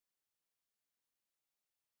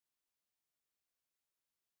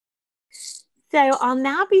So I'll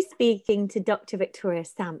now be speaking to Dr. Victoria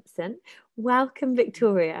Sampson. Welcome,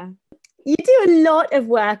 Victoria. You do a lot of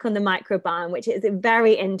work on the microbiome, which is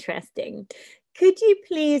very interesting. Could you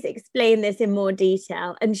please explain this in more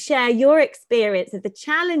detail and share your experience of the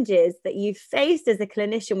challenges that you've faced as a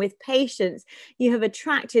clinician with patients you have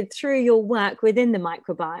attracted through your work within the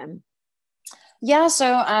microbiome? Yeah, so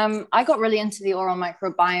I got really into the oral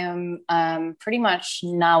microbiome pretty much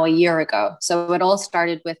now a year ago. So it all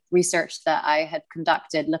started with research that I had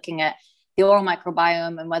conducted looking at the oral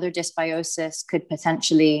microbiome and whether dysbiosis could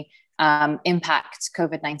potentially impact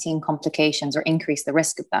COVID-19 complications or increase the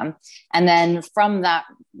risk of them. And then from that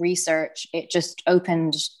research, it just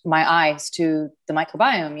opened my eyes to the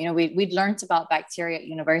microbiome. You know, we'd learned about bacteria at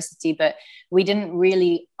university, but we didn't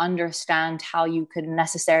really understand how you could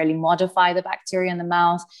necessarily modify the bacteria in the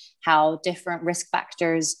mouth, how different risk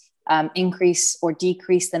factors increase or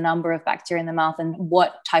decrease the number of bacteria in the mouth, and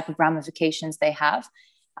what type of ramifications they have.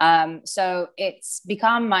 So it's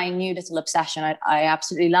become my new little obsession. I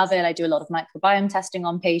absolutely love it. I do a lot of microbiome testing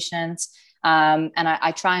on patients, and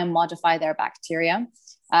I try and modify their bacteria.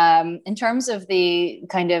 In terms of the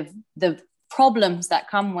kind of the problems that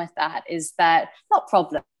come with that is that, not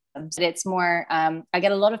problems, it's more, I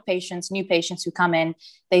get a lot of patients, new patients who come in,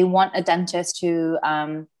 they want a dentist who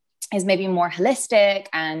is maybe more holistic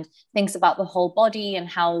and thinks about the whole body and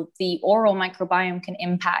how the oral microbiome can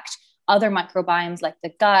impact other microbiomes like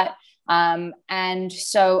the gut. And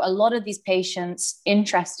so a lot of these patients,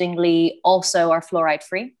 interestingly, also are fluoride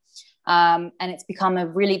free. And it's become a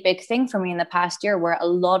really big thing for me in the past year where a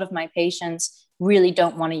lot of my patients really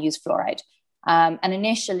don't want to use fluoride. And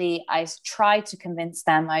initially I tried to convince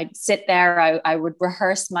them. I'd sit there, I would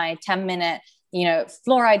rehearse my 10-minute,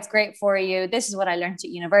 fluoride's great for you. This is what I learned at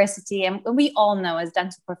university. And we all know as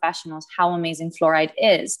dental professionals how amazing fluoride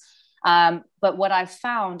is. But what I've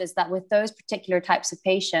found is that with those particular types of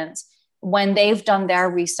patients, when they've done their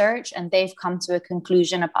research and they've come to a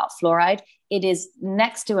conclusion about fluoride, it is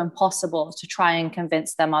next to impossible to try and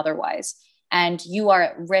convince them otherwise. And you are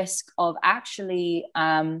at risk of actually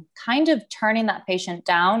kind of turning that patient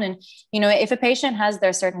down. And, if a patient has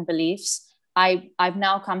their certain beliefs, I've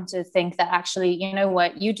now come to think that actually, you know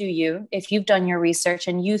what, you do you. If you've done your research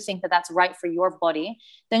and you think that that's right for your body,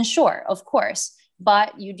 then sure, of course.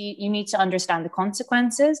 But you need to understand the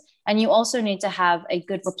consequences, and you also need to have a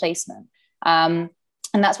good replacement. And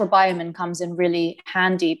that's where Biomin comes in really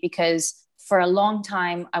handy, because for a long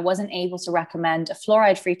time, I wasn't able to recommend a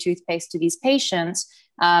fluoride-free toothpaste to these patients,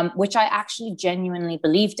 which I actually genuinely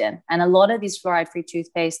believed in. And a lot of these fluoride-free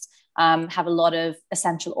toothpastes have a lot of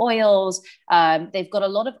essential oils. They've got a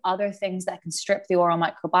lot of other things that can strip the oral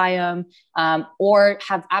microbiome or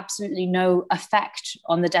have absolutely no effect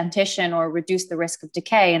on the dentition or reduce the risk of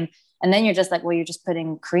decay. And then you're just like, well, you're just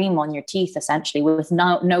putting cream on your teeth essentially with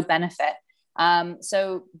no benefit.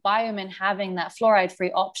 So Biomin having that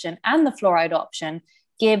fluoride-free option and the fluoride option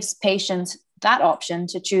gives patients that option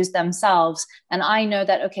to choose themselves. And I know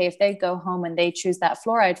that, okay, if they go home and they choose that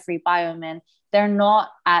fluoride-free Biomin, they're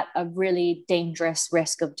not at a really dangerous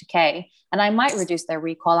risk of decay. And I might reduce their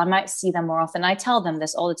recall. I might see them more often. I tell them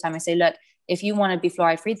this all the time. I say, look, if you want to be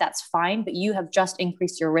fluoride free, that's fine, but you have just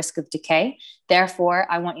increased your risk of decay. Therefore,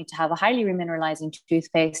 I want you to have a highly remineralizing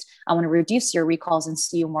toothpaste. I want to reduce your recalls and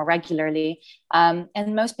see you more regularly. And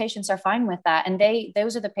most patients are fine with that. And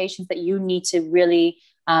those are the patients that you need to really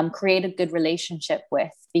create a good relationship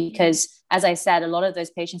with, because as I said, a lot of those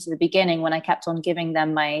patients at the beginning, when I kept on giving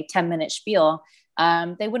them my 10-minute spiel,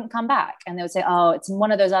 they wouldn't come back, and they would say, oh, it's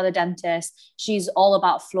one of those other dentists. She's all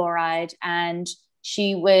about fluoride, and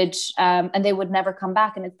she would, and they would never come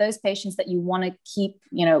back. And it's those patients that you want to keep,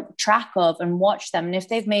 track of and watch them. And if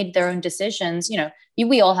they've made their own decisions,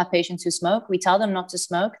 we all have patients who smoke. We tell them not to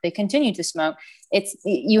smoke. They continue to smoke.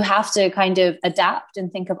 You have to kind of adapt and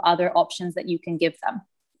think of other options that you can give them.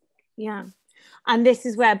 Yeah. And this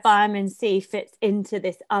is where Biomin C fits into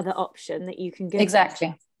this other option that you can give. Exactly.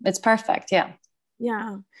 Them. It's perfect. Yeah.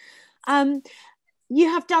 Yeah. You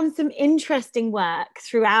have done some interesting work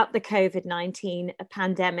throughout the COVID-19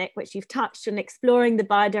 pandemic, which you've touched on, exploring the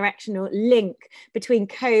bidirectional link between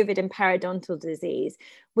COVID and periodontal disease,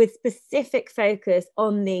 with specific focus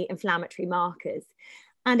on the inflammatory markers.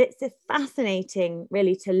 And it's fascinating,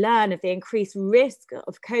 really, to learn of the increased risk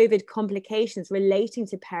of COVID complications relating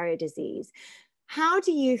to perio disease. How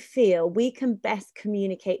do you feel we can best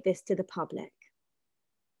communicate this to the public?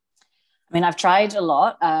 I mean, I've tried a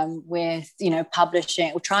lot with,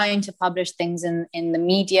 publishing or trying to publish things in the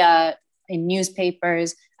media, in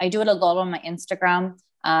newspapers. I do it a lot on my Instagram,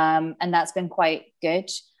 and that's been quite good.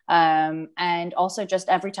 And also just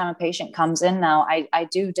every time a patient comes in now, I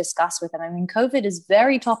do discuss with them. I mean, COVID is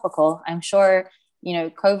very topical. I'm sure,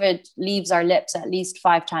 COVID leaves our lips at least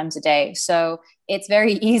 5 times a day. So it's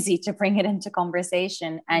very easy to bring it into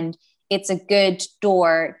conversation. And it's a good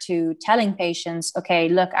door to telling patients, okay,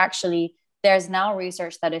 look, actually, there's now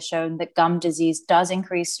research that has shown that gum disease does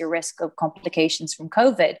increase your risk of complications from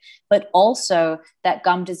COVID, but also that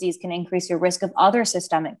gum disease can increase your risk of other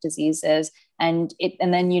systemic diseases. And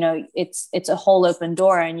then, it's a whole open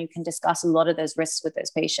door, and you can discuss a lot of those risks with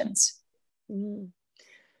those patients. Mm.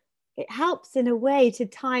 It helps in a way to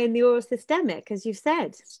tie in the oral systemic, as you've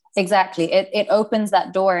said. Exactly. It opens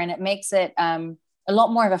that door, and it makes it a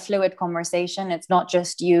lot more of a fluid conversation. It's not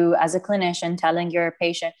just you as a clinician telling your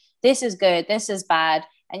patient, this is good, this is bad.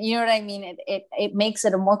 And you know what I mean? It makes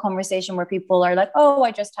it a more conversation where people are like, oh,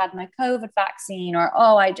 I just had my COVID vaccine, or,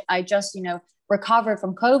 oh, I just, recovered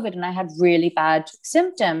from COVID and I had really bad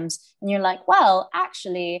symptoms. And you're like, well,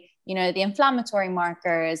 actually, the inflammatory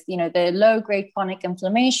markers, the low-grade chronic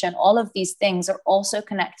inflammation, all of these things are also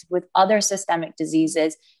connected with other systemic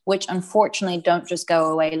diseases, which unfortunately don't just go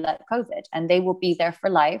away like COVID. And they will be there for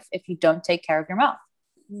life if you don't take care of your mouth.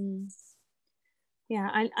 Mm. Yeah,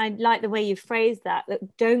 I like the way you phrased that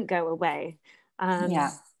don't go away.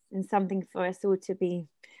 Yeah. And something for us all to be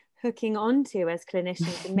hooking onto as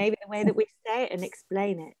clinicians, and maybe the way that we say it and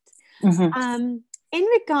explain it. Mm-hmm. In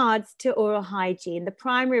regards to oral hygiene, the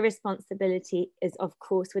primary responsibility is, of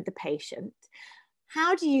course, with the patient.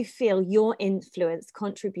 How do you feel your influence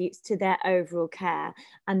contributes to their overall care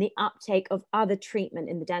and the uptake of other treatment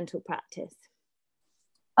in the dental practice?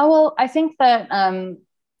 Oh, well, I think that,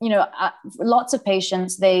 lots of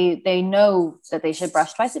patients, they know that they should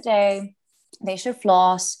brush twice a day, they should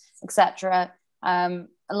floss, etc.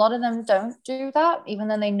 A lot of them don't do that, even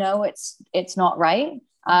though they know it's not right.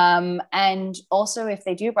 And also, if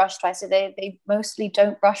they do brush twice a day, they mostly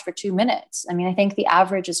don't brush for 2 minutes. I mean, I think the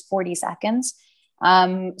average is 40 seconds.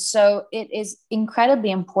 So it is incredibly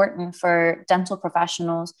important for dental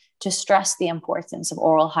professionals to stress the importance of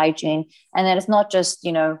oral hygiene, and that it's not just,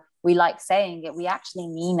 we like saying it, we actually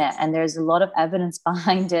mean it. And there's a lot of evidence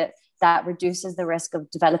behind it that reduces the risk of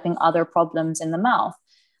developing other problems in the mouth.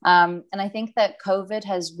 And I think that COVID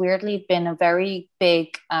has weirdly been a very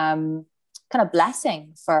big kind of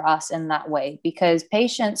blessing for us in that way, because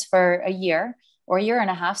patients for a year or a year and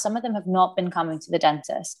a half, some of them have not been coming to the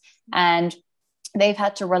dentist, and they've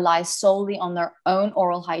had to rely solely on their own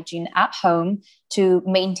oral hygiene at home to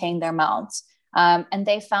maintain their mouths. And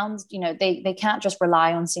they found, they can't just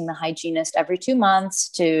rely on seeing the hygienist every 2 months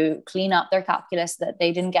to clean up their calculus that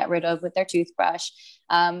they didn't get rid of with their toothbrush.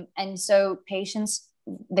 And so patients,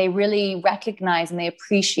 they really recognize and they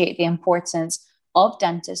appreciate the importance of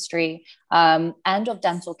dentistry and of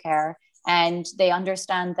dental care. And they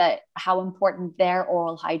understand that how important their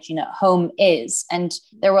oral hygiene at home is. And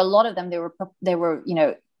there were a lot of them, they were,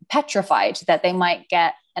 petrified that they might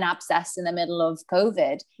get an abscess in the middle of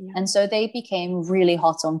COVID. Yeah. And so they became really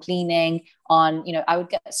hot on cleaning, I would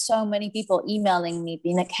get so many people emailing me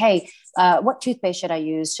being like, hey, what toothpaste should I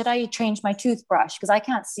use? Should I change my toothbrush? Because I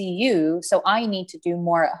can't see you, so I need to do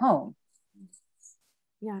more at home.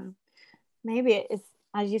 Yeah, maybe it's,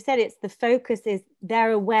 as you said, it's the focus is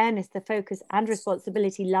their awareness, the focus and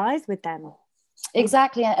responsibility lies with them.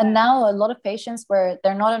 Exactly. And now a lot of patients where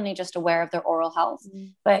they're not only just aware of their oral health,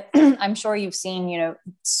 but I'm sure you've seen,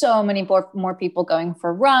 so many more people going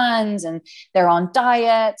for runs, and they're on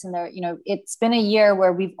diets, and they're, it's been a year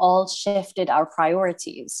where we've all shifted our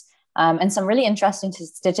priorities. And some really interesting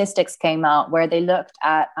statistics came out where they looked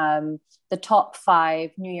at the top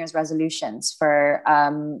 5 New Year's resolutions for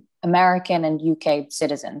American and UK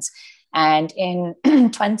citizens. And in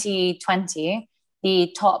 2020,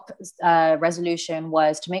 the top resolution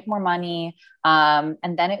was to make more money. And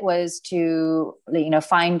then it was to,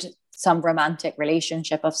 find some romantic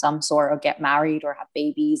relationship of some sort, or get married or have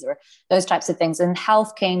babies or those types of things. And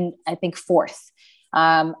health came, I think, 4th.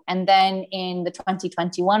 And then in the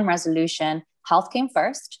 2021 resolution, health came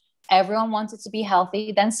first. Everyone wanted to be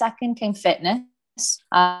healthy. Then second came fitness.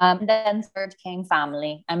 Then third came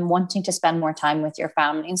family and wanting to spend more time with your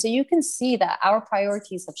family. And so you can see that our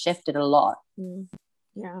priorities have shifted a lot.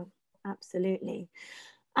 Yeah, absolutely.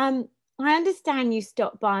 I understand you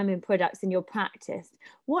stock Biomin products in your practice.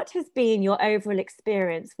 What has been your overall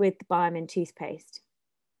experience with the Biomin toothpaste?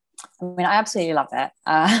 I mean, I absolutely love it.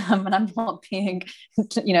 And I'm not being,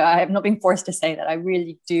 I'm not being forced to say that. I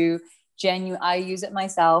really do I use it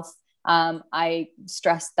myself. I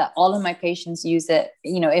stress that all of my patients use it,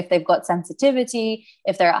 if they've got sensitivity,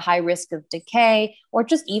 if they're at high risk of decay, or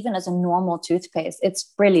just even as a normal toothpaste. It's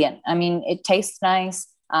brilliant. I mean, it tastes nice.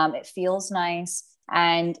 It feels nice,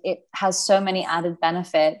 and it has so many added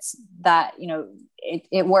benefits that,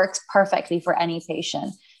 it works perfectly for any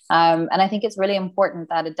patient. And I think it's really important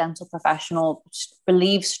that a dental professional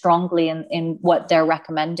believes strongly in what they're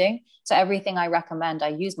recommending. So everything I recommend, I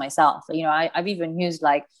use myself. I've even used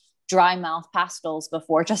like dry mouth pastils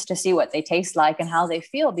before, just to see what they taste like and how they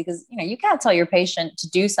feel, because you can't tell your patient to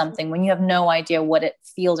do something when you have no idea what it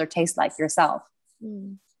feels or tastes like yourself.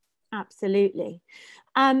 Absolutely.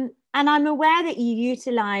 And I'm aware that you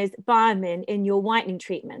utilize Biomin in your whitening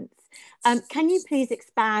treatments. Can you please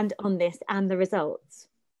expand on this and the results?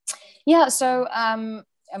 Yeah. So,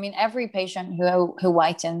 every patient who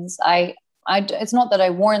whitens, it's not that I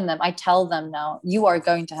warn them. I tell them now, you are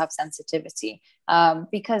going to have sensitivity,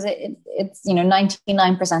 because it's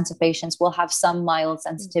 99% of patients will have some mild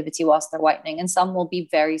sensitivity whilst they're whitening, and some will be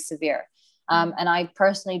very severe. And I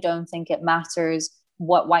personally don't think it matters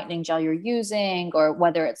what whitening gel you're using, or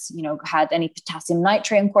whether it's, had any potassium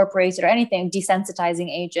nitrate incorporated or anything, desensitizing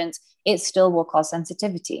agents, it still will cause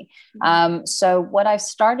sensitivity. So what I've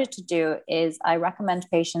started to do is I recommend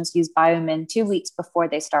patients use Biomin 2 weeks before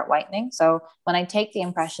they start whitening. So when I take the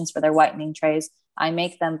impressions for their whitening trays, I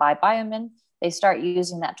make them buy Biomin. They start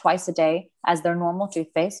using that twice a day as their normal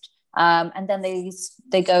toothpaste. And then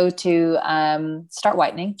they go to start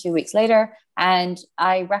whitening 2 weeks later. And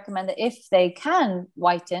I recommend that if they can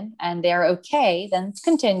whiten and they're okay, then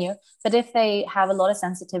continue. But if they have a lot of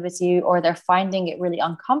sensitivity or they're finding it really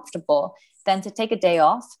uncomfortable, then to take a day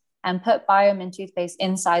off and put Biomin toothpaste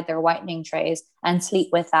inside their whitening trays and sleep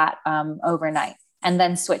with that overnight, and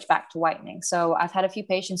then switch back to whitening. So I've had a few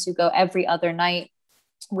patients who go every other night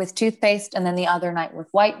with toothpaste and then the other night with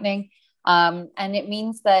whitening. And it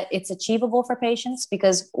means that it's achievable for patients,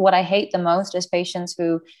 because what I hate the most is patients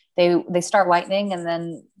who they start whitening and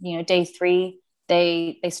then, day 3,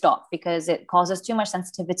 they stop because it causes too much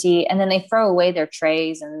sensitivity. And then they throw away their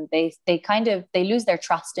trays, and they lose their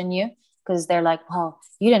trust in you, because they're like, well,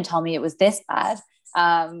 you didn't tell me it was this bad.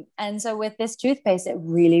 And so with this toothpaste, it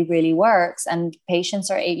really, really works. And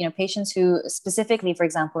patients patients who specifically, for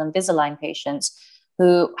example, Invisalign patients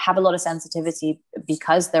who have a lot of sensitivity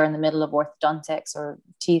because they're in the middle of orthodontics or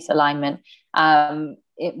teeth alignment,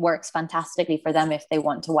 it works fantastically for them if they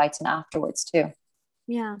want to whiten afterwards too.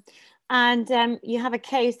 Yeah. And you have a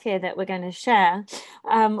case here that we're going to share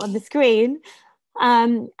on the screen.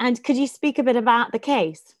 And could you speak a bit about the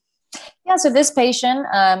case? Yeah, so this patient,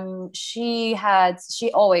 she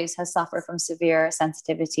always has suffered from severe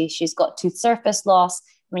sensitivity. She's got tooth surface loss.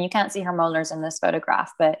 I mean, you can't see her molars in this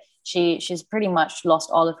photograph, but she's pretty much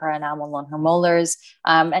lost all of her enamel on her molars.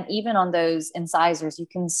 And even on those incisors, you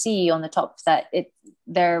can see on the top that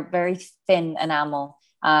they're very thin enamel.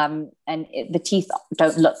 And the teeth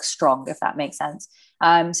don't look strong, if that makes sense.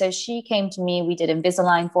 So she came to me, we did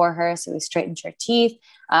Invisalign for her. So we straightened her teeth,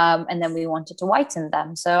 and then we wanted to whiten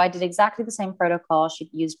them. So I did exactly the same protocol.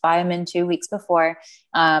 She'd used Biomin 2 weeks before.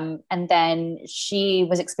 And then she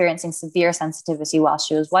was experiencing severe sensitivity while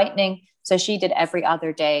she was whitening. So she did every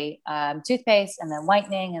other day, toothpaste and then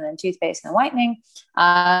whitening, and then toothpaste and whitening.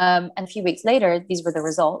 And a few weeks later, these were the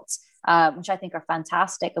results, which I think are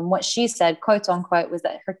fantastic. And what she said, quote unquote, was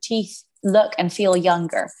that her teeth look and feel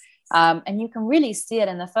younger. And you can really see it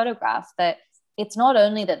in the photograph that it's not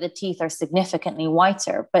only that the teeth are significantly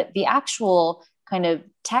whiter, but the actual kind of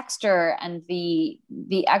texture and the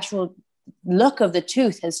actual look of the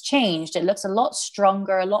tooth has changed. It looks a lot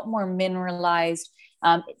stronger, a lot more mineralized.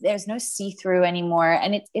 There's no see-through anymore.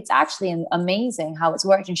 And it's actually amazing how it's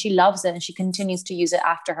worked. And she loves it, and she continues to use it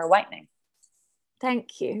after her whitening.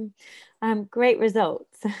 Thank you. Great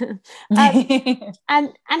results. And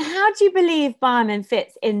how do you believe Biomin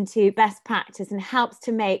fits into best practice and helps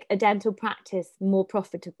to make a dental practice more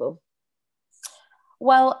profitable?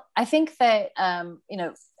 Well, I think that,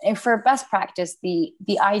 for best practice, the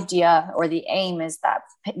idea or the aim is that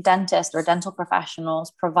dentists or dental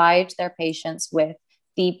professionals provide their patients with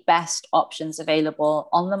the best options available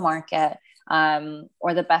on the market,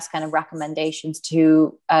 or the best kind of recommendations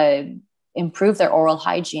to improve their oral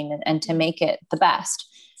hygiene and to make it the best.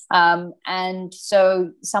 And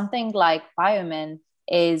so something like Biomin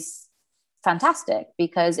is fantastic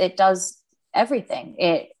because it does everything.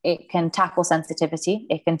 It can tackle sensitivity,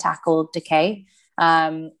 it can tackle decay.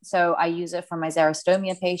 So I use it for my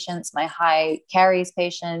xerostomia patients, my high caries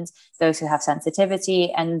patients, those who have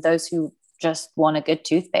sensitivity, and those who just want a good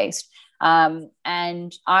toothpaste.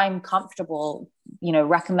 And I'm comfortable,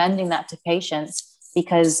 recommending that to patients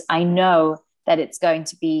because I know that it's going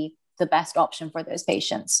to be the best option for those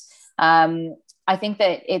patients. I think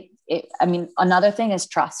that another thing is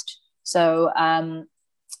trust. So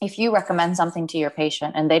if you recommend something to your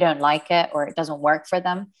patient and they don't like it or it doesn't work for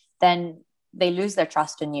them, then they lose their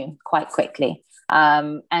trust in you quite quickly.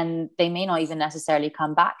 And they may not even necessarily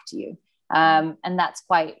come back to you. And that's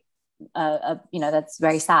quite, that's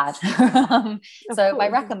very sad. So by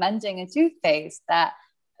recommending a toothpaste that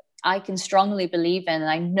I can strongly believe in and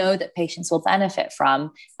I know that patients will benefit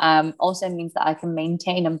from, also means that I can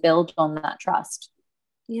maintain and build on that trust.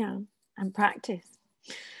 Yeah, and practice.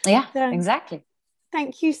 Yeah, so, exactly.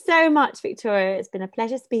 Thank you so much, Victoria. It's been a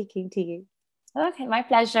pleasure speaking to you. Okay, my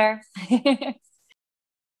pleasure.